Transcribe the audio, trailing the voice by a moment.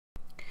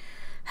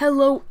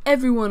Hello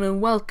everyone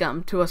and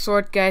welcome to a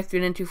Sword Guide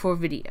 3924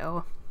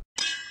 video.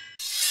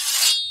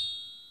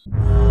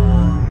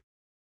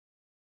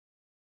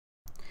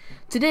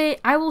 Today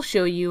I will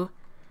show you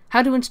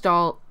how to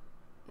install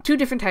two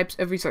different types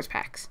of resource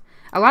packs.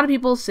 A lot of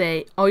people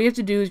say all you have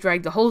to do is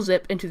drag the whole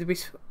zip into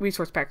the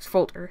resource packs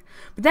folder,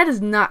 but that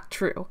is not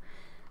true.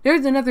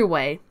 There's another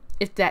way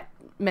if that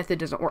method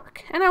doesn't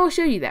work, and I will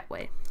show you that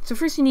way. So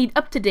first you need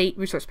up-to-date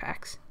resource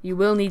packs. You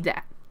will need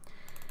that.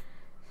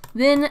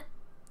 Then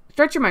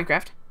start your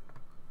Minecraft,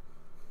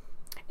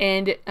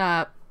 and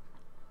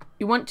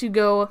you want to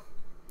go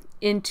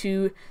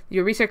into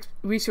your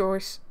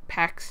resource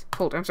packs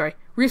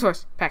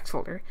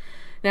folder.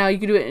 Now you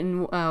can do it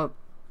in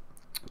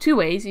two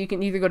ways. You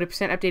can either go to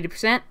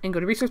 %updated% and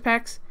go to resource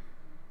packs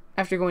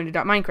after going to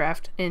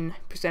 .minecraft in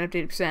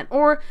 %updated%,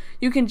 or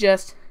you can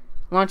just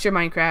launch your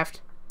Minecraft,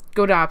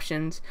 go to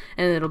options,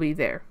 and it'll be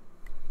there.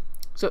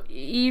 So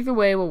either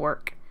way will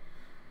work,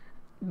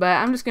 but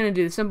I'm just going to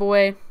do the simple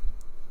way,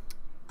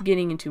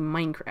 getting into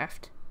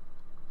Minecraft.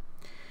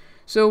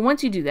 So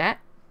once you do that,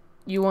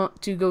 you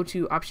want to go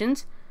to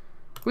options,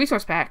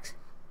 resource packs.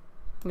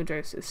 I'm going to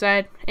drag this to the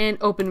side and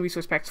open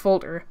resource packs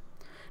folder.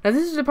 Now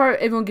this is the part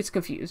everyone gets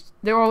confused.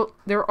 They're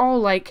all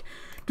like,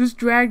 just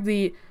drag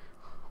the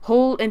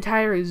whole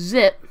entire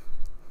zip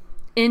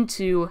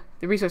into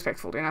the resource packs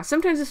folder. Now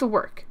sometimes this will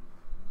work.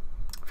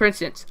 For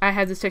instance, I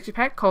have this texture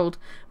pack called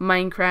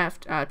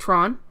Minecraft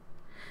Tron.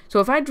 So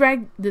if I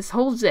drag this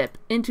whole zip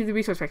into the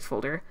resource packs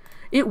folder,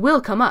 it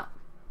will come up.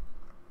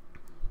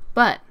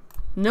 But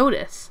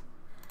notice,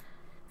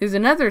 there's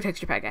another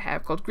texture pack I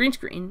have called Green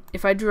Screen.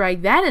 If I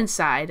drag that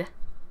inside,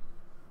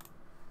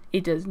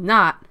 it does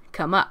not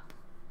come up.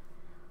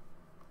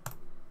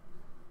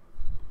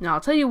 Now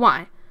I'll tell you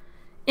why.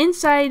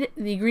 Inside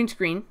the green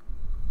screen,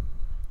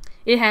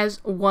 it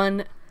has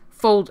one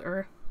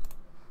folder.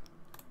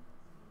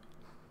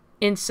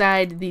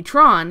 Inside the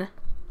Tron,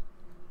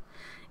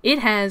 it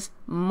has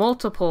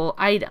multiple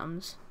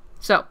items.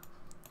 So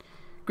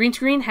green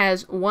screen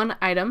has one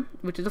item,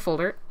 which is a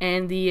folder,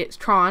 and the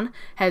Tron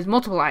has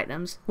multiple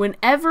items.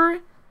 Whenever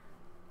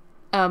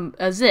a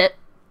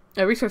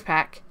resource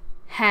pack,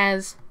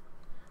 has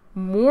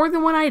more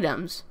than one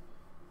items,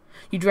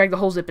 you drag the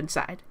whole zip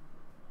inside.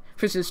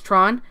 For instance,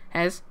 Tron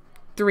has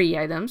 3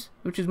 items,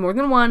 which is more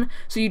than one,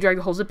 so you drag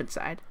the whole zip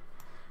inside.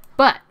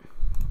 But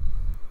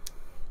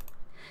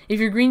if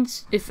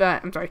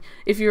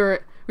your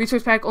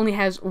resource pack only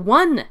has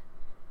one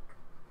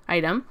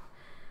item,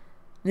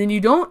 then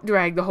you don't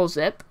drag the whole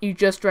zip, you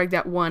just drag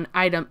that one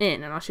item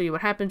in, and I'll show you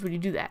what happens when you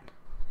do that.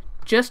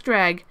 Just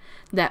drag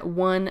that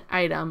one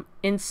item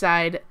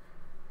inside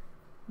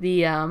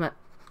the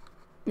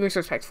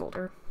resource packs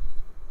folder,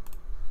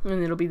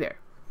 and it'll be there.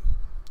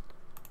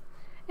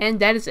 And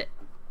that is it.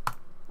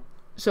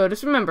 So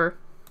just remember,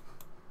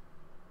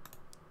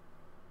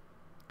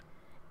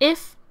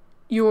 if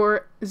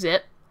your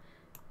zip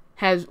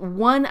has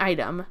one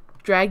item,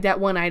 drag that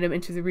one item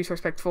into the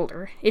resource packs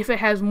folder. If it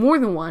has more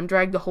than one,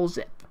 drag the whole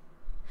zip.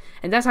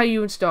 And that's how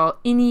you install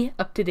any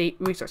up-to-date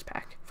resource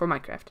pack for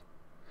Minecraft.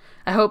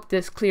 I hope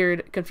this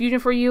cleared confusion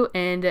for you,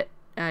 and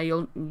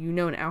you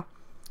know now.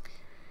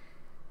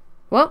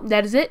 Well,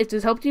 that is it. If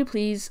this helped you,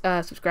 please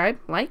subscribe,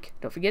 like,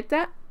 don't forget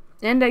that.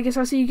 And I guess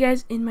I'll see you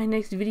guys in my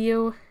next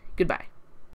video. Goodbye.